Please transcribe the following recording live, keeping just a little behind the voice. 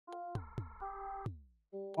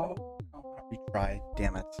Oh, I want to retry.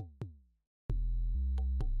 Damn it.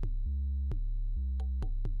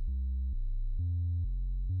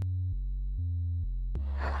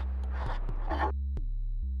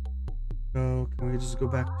 So can we just go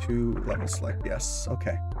back to level select? Yes.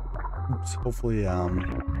 Okay. Oops. Hopefully,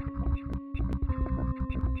 okay,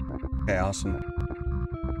 awesome.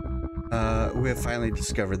 We have finally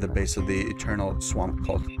discovered the base of the Eternal Swamp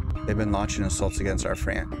Cult. They've been launching assaults against our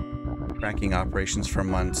fracking operations for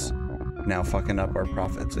months, now fucking up our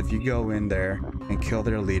profits. If you go in there and kill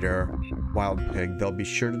their leader, Wild Pig, they'll be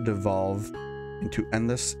sure to devolve into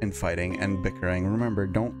endless infighting and bickering. Remember,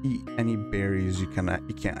 don't eat any berries you can't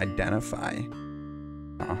identify.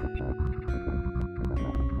 Oh.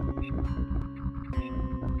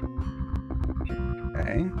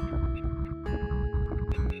 Okay.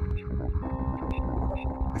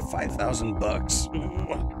 5,000 bucks.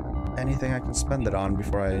 Ooh. Anything I can spend it on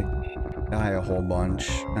before I die a whole bunch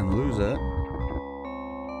and lose it.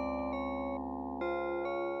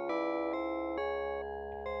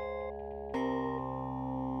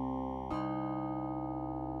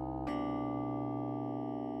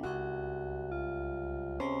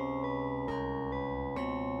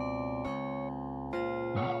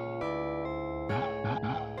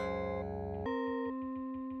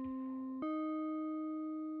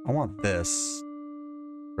 I want this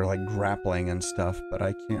for like grappling and stuff, but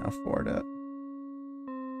I can't afford it.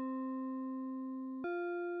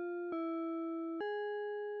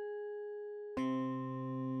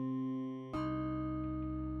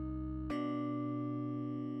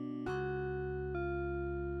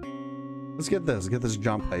 Let's get this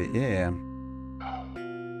jump height. Yeah.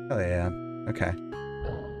 Oh yeah. Okay.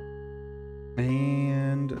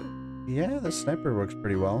 And yeah, the sniper works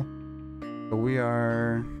pretty well. So we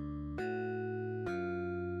are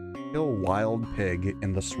kill Wild Pig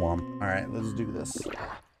in the swamp. All right, let's do this.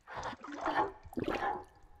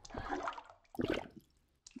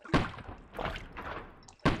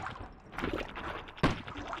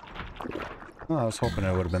 Oh, I was hoping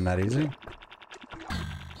it would have been that easy.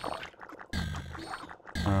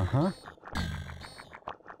 Uh-huh.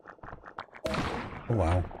 Oh,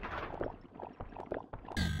 wow.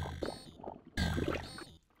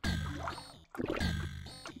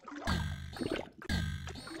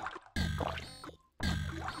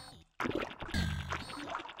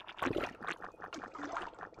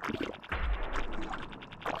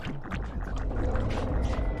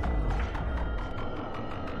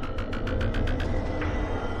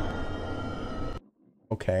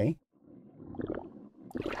 Okay.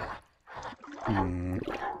 Yeah,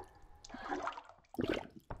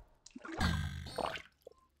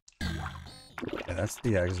 that's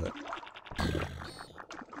the exit. How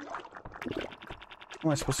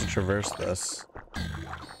am I supposed to traverse this?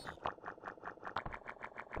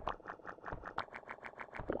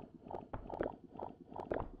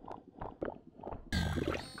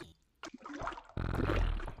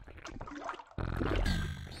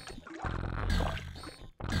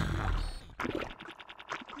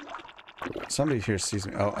 Somebody here sees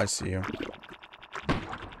me. Oh, I see you.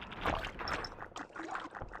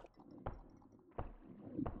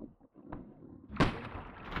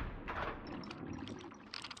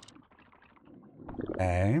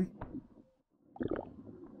 Okay.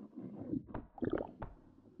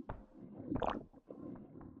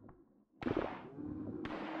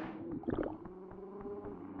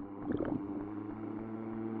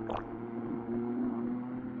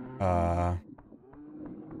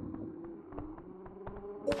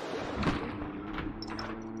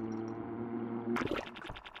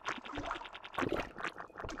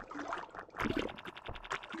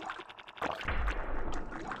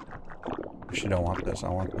 Actually don't want this. I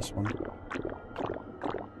want this one.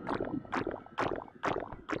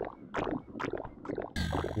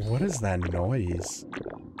 What is that noise?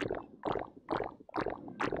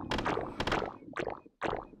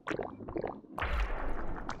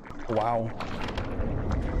 Wow.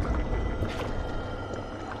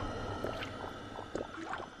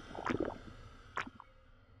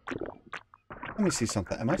 Let me see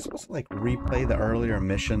something. Am I supposed to like replay the earlier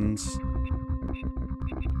missions?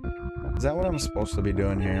 Is that what I'm supposed to be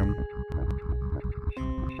doing here?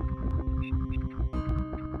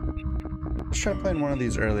 Let's try playing one of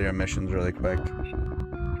these earlier missions really quick.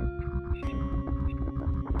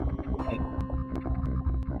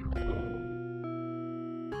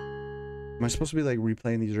 Am I supposed to be like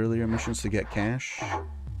replaying these earlier missions to get cash?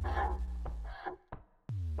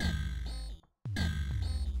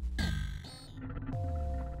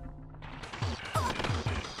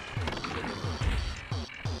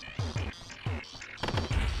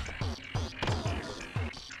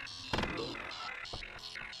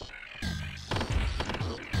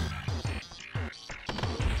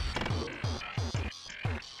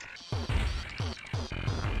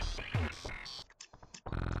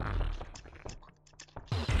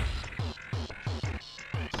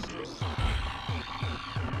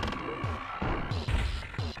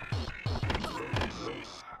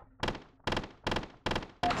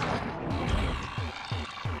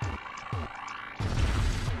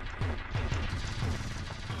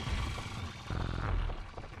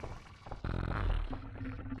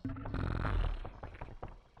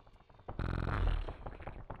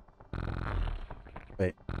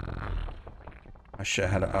 I should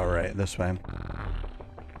have had it. Oh, right, this way.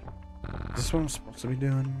 Is this what I'm supposed to be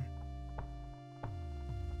doing?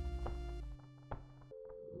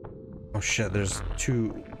 Oh shit, there's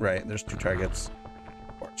two. Right, there's two targets.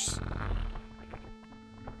 Of course.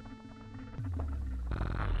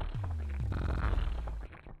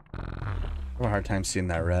 I have a hard time seeing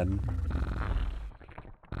that red.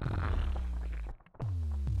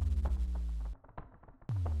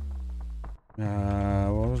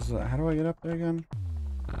 What was that? How do I get up there again?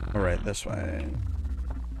 All right, this way.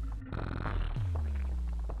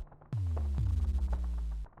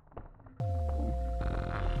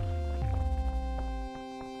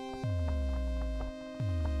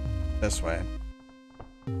 This way.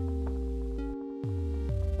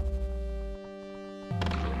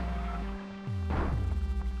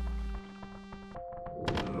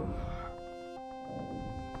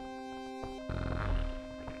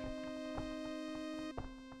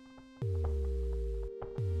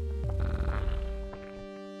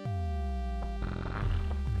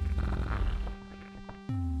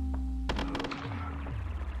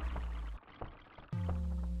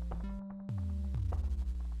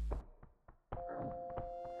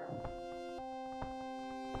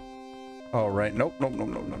 Oh, right. Nope, nope, nope,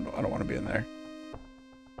 nope, nope, nope. I don't want to be in there.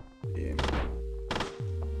 Yeah.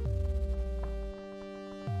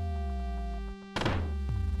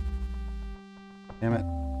 Damn it.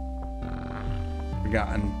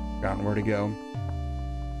 Forgotten where to go.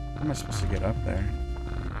 How am I supposed to get up there?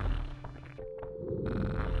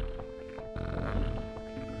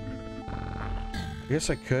 I guess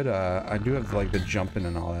I could, I do have like the jumping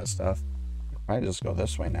and all that stuff. I just go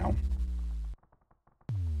this way now.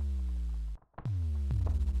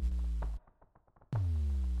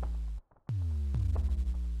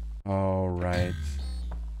 All right.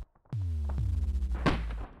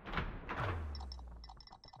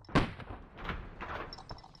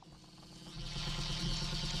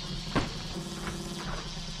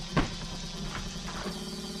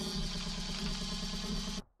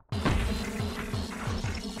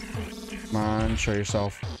 Come on, show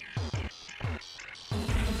yourself.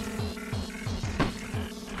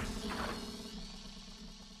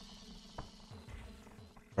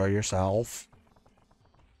 Show yourself.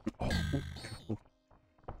 Oh.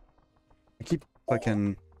 I keep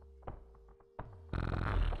clicking. I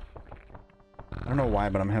don't know why,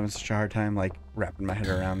 but I'm having such a hard time like wrapping my head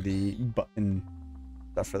around the button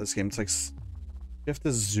stuff for this game. It's like you have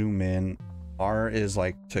to zoom in. R is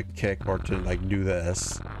like to kick or to like do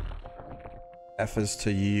this. F is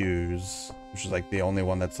to use, which is like the only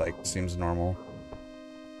one that's like seems normal.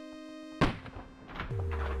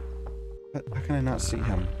 But how can I not see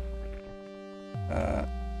him?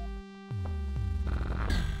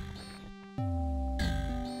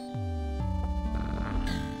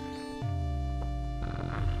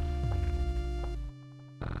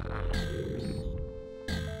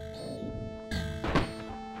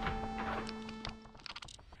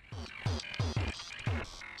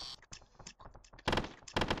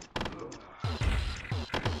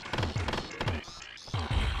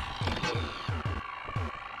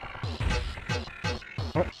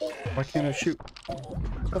 Why can't I shoot?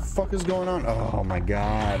 What the fuck is going on? Oh my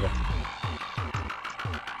god.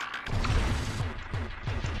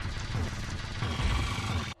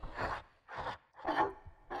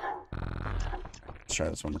 Let's try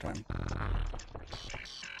this one more time.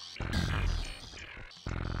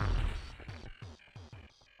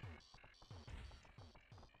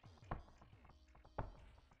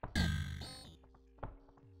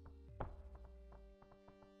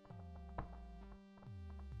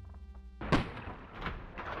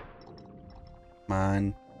 Come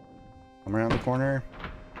on. Come around the corner.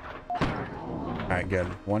 Alright, good.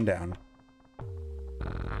 One down.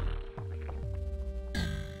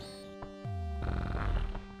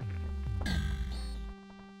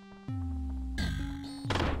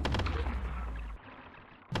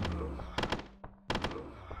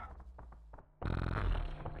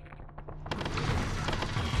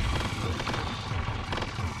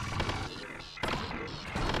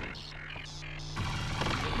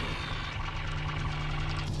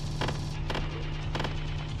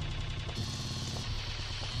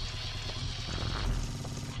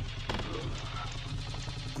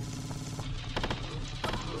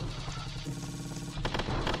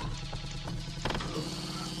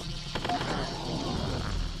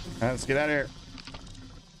 Let's get out of here.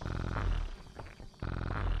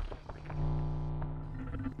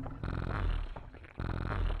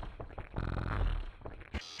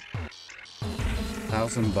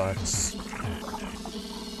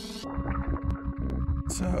 $1,000.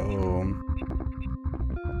 So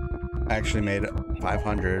I actually made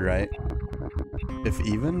 500, right? If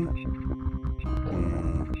even?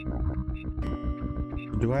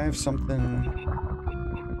 Do I have something?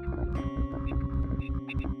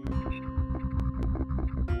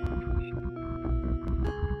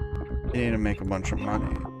 I need to make a bunch of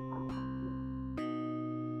money.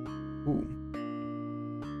 Ooh.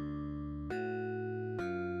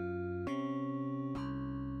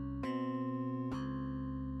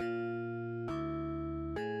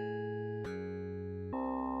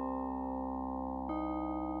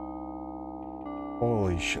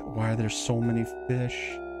 Holy shit, why are there so many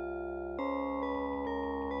fish?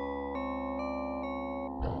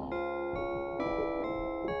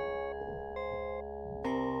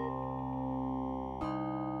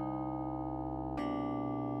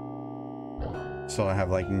 So I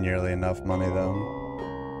have like nearly enough money though.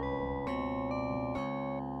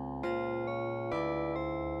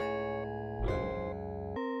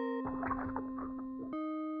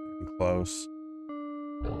 Getting close.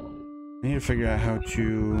 I need to figure out how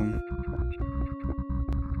to...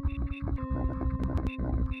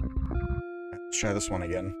 Let's try this one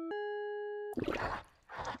again.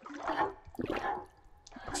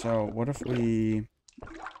 So what if we...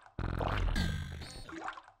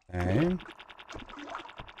 Okay.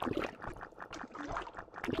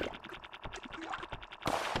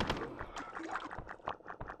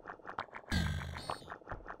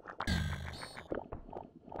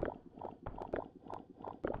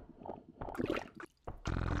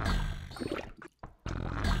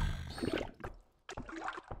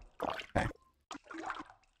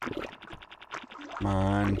 Come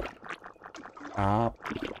on. Stop.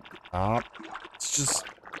 Stop. It's just...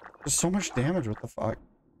 There's so much damage, what the fuck?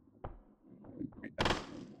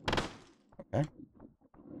 Okay.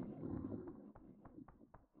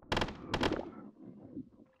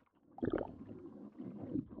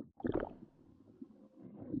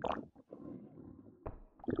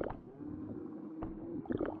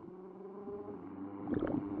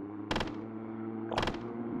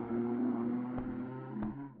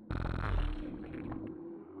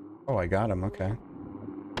 Oh, I got him, okay.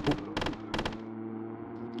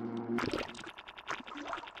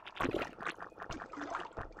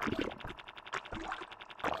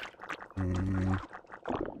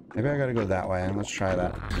 Maybe I gotta go that way. Let's try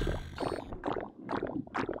that.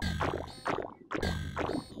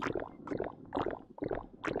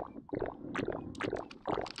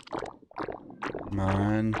 Come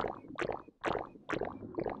on.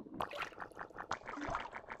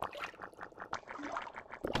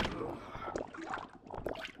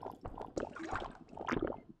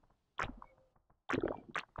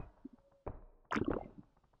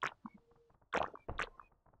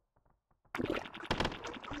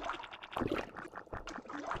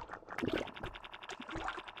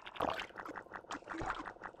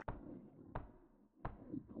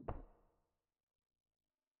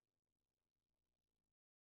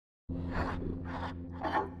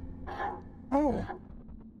 Oh.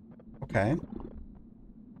 Okay.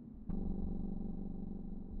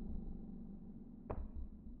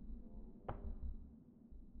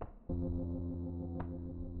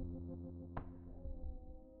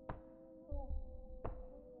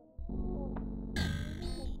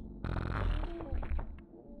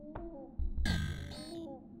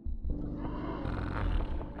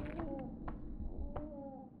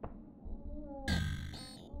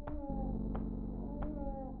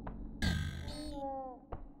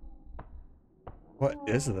 What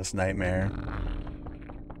is this nightmare?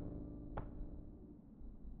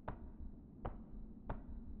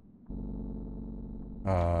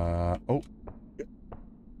 Oh.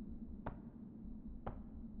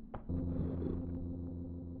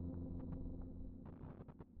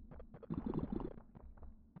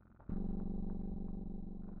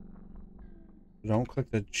 Don't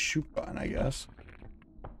click the shoot button, I guess.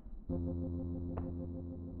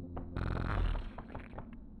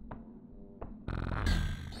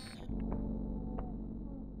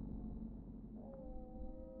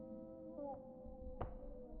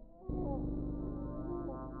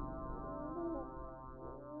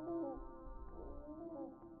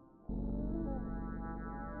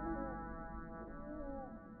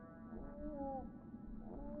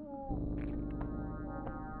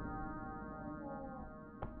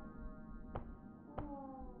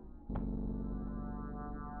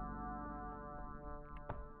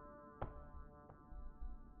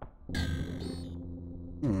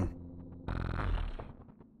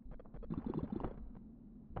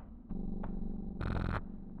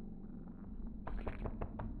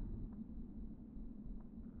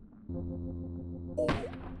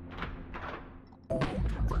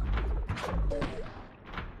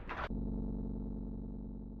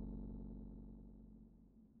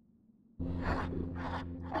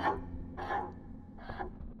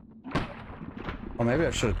 Oh, maybe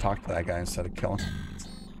I should have talked to that guy instead of killing.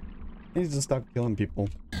 He needs to stop killing people.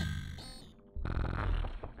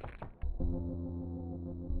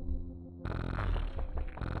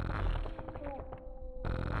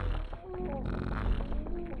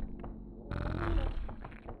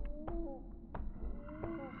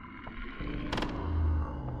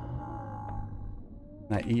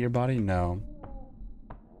 Can I eat your body? No.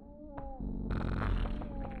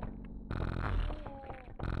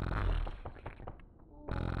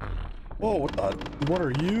 Whoa, what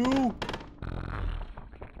are you?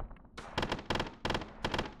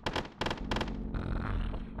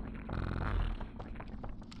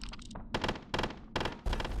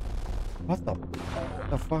 What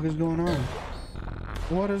the fuck is going on?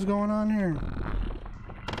 What is going on here?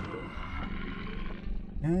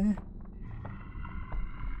 Eh?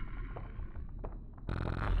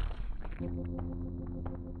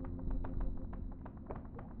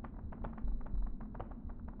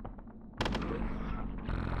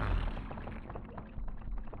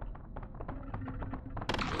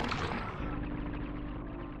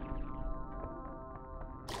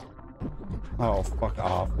 Oh, fuck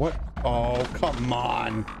off. What? Oh, come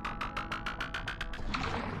on.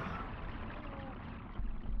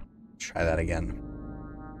 Try that again.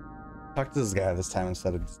 Talk to this guy this time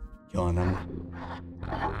instead of just killing him.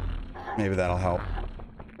 Maybe that'll help.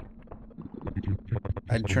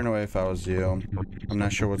 I'd turn away if I was you. I'm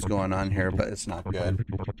not sure what's going on here, but it's not good.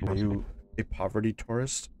 Are you a poverty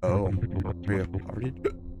tourist? Oh, are you a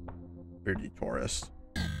poverty tourist?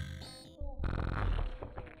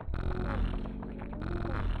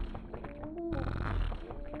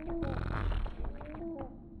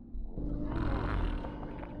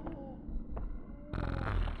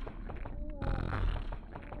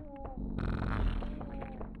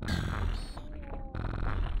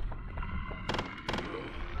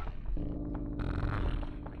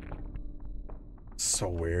 So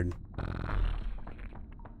weird.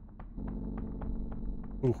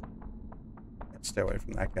 Ooh. Let's stay away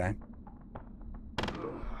from that guy.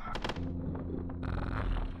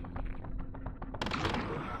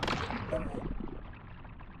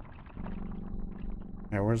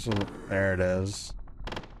 Yeah, where's the... There it is.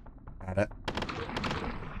 Got it.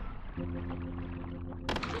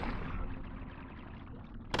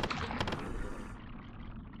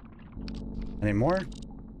 Any more?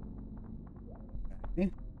 Okay.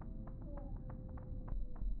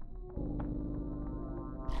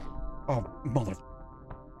 Oh, mother...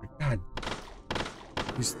 God.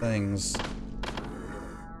 These things...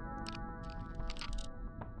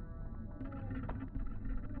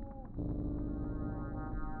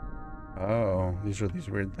 Oh, these are these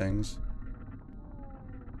weird things.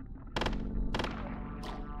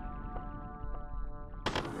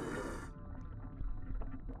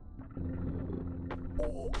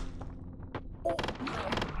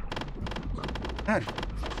 God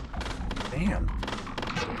damn.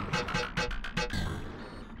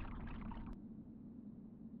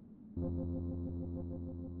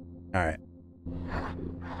 All right.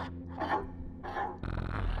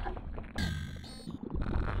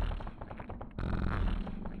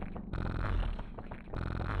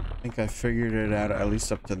 I think I figured it out at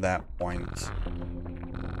least up to that point.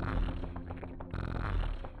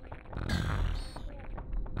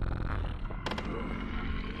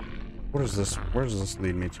 What is this? Where does this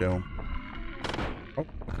lead me to? Oh,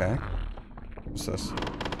 okay. What's this?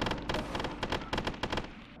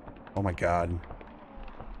 Oh my god.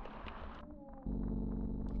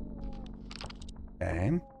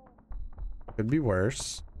 Okay. Could be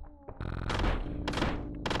worse.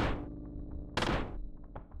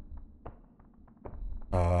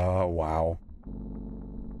 Wow.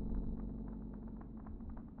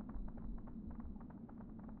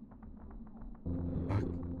 Fuck.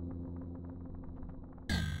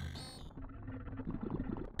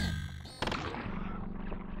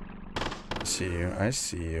 I see you. I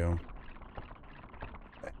see you.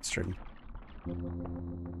 Bastard.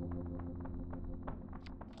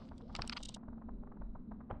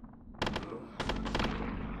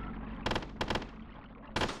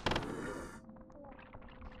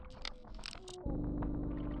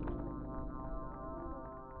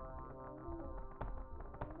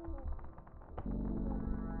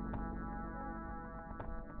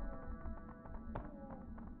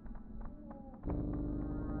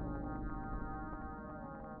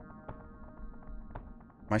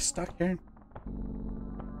 Am I stuck here?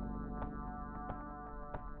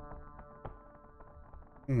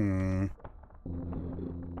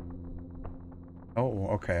 Oh,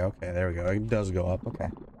 okay, okay, there we go. It does go up, okay.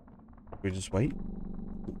 We just wait?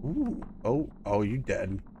 Ooh, oh, you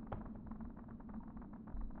dead.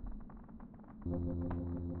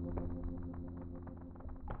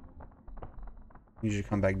 Need you to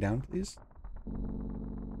come back down, please.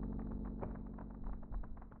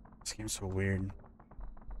 This game's so weird.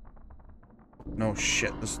 No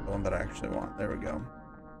shit, this is the one that I actually want. There we go.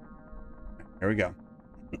 Here we go.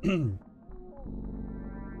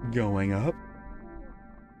 Going up.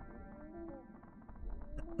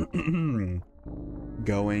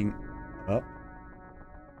 Going up.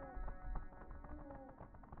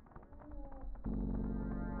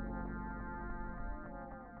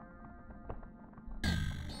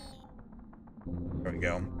 There we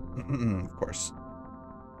go. Of course.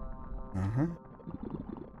 Uh-huh.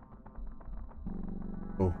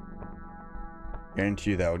 Oh.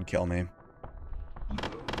 Guarantee you that would kill me.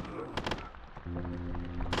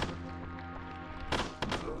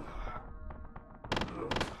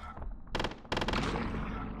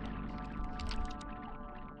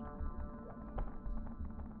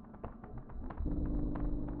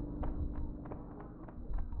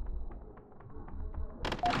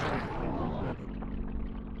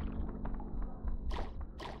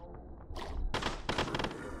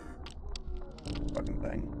 Fucking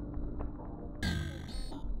thing.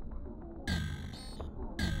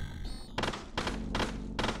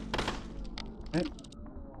 Okay.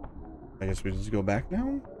 I guess we just go back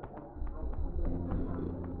now.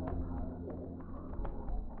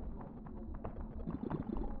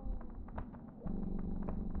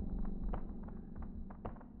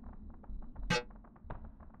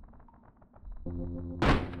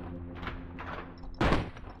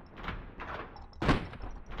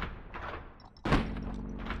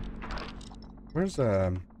 Where's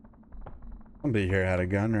somebody here had a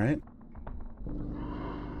gun, right?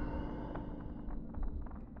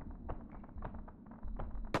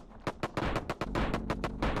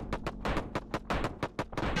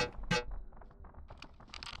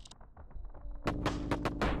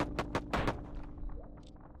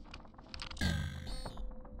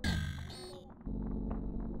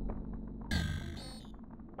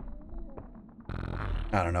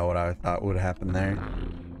 I don't know what I thought would happen there.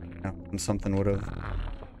 And something would have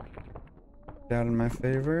out in my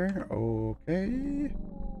favor. Okay.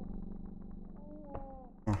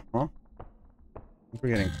 Uh-huh. We're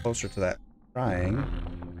getting closer to that trying,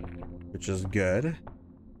 which is good.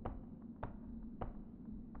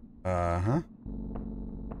 Uh-huh.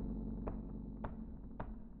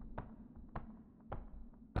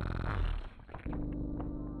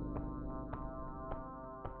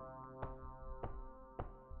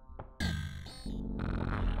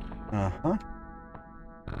 Uh-huh.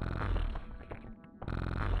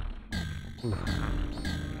 Ooh.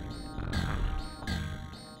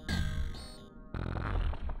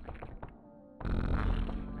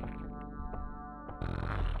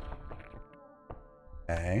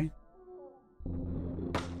 Okay.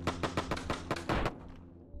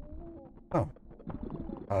 Oh.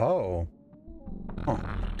 Oh. Huh.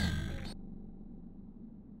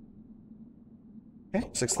 Okay,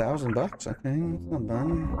 $6,000. Okay, that's not bad.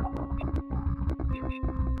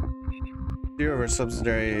 CEO of our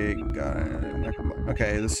subsidiary,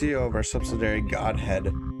 okay, the CEO of our subsidiary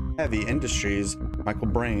Godhead Heavy Industries, Michael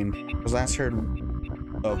Brain, was last heard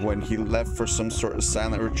of when he left for some sort of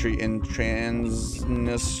silent retreat in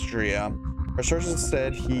Transnistria. Our sources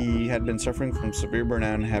said he had been suffering from severe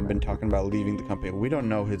burnout and had been talking about leaving the company. We don't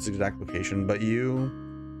know his exact location, but you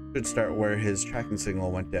should start where his tracking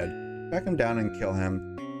signal went dead. Track him down and kill him.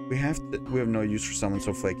 We have no use for someone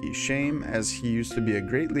so flaky. Shame, as he used to be a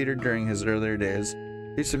great leader during his earlier days.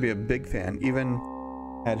 He used to be a big fan, even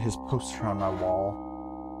had his poster on my wall.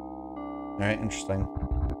 Alright, interesting.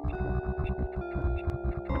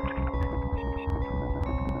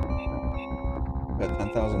 Got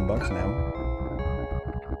 $10,000 now.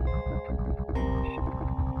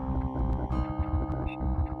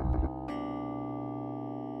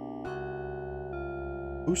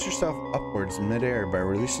 Boost yourself upwards midair by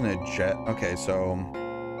releasing a jet. Okay, so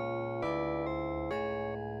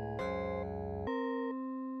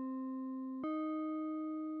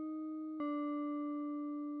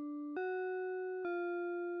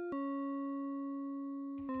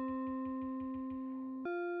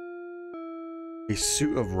a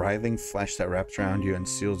suit of writhing flesh that wraps around you and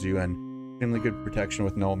seals you in. Extremely good protection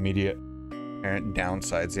with no immediate apparent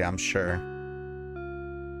downsides. Yeah, I'm sure.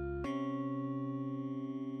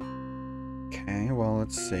 Okay, well,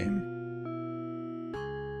 let's see.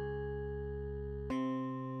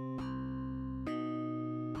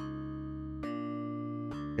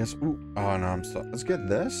 Yes. Ooh. Oh no, I'm still. Let's get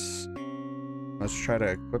this. Let's try to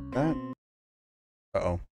equip that.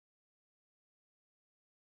 Uh-oh.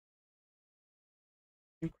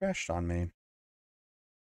 You crashed on me.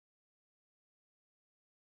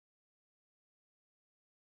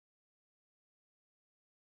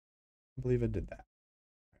 believe it did that.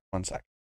 1 sec.